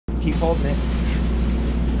Keep holding it.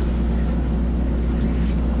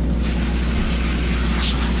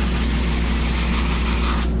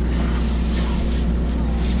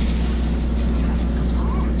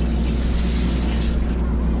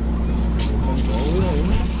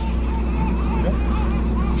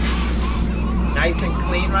 Nice and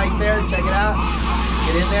clean right there. Check it out.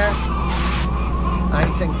 Get in there.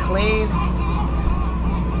 Nice and clean.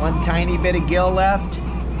 One tiny bit of gill left.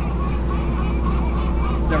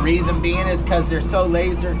 The reason being is because they're so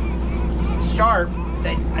laser sharp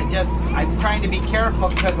that I'm trying to be careful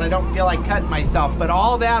because I don't feel like cutting myself. But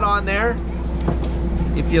all that on there,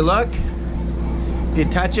 if you look, if you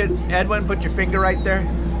touch it, Edwin, put your finger right there.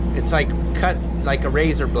 It's like cut like a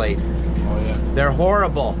razor blade. Oh yeah. They're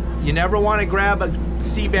horrible. You never want to grab a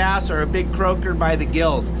sea bass or a big croaker by the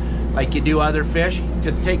gills like you do other fish.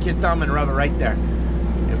 Just take your thumb and rub it right there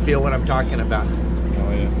and feel what I'm talking about.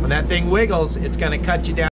 Oh yeah. When that thing wiggles, it's going to cut you down.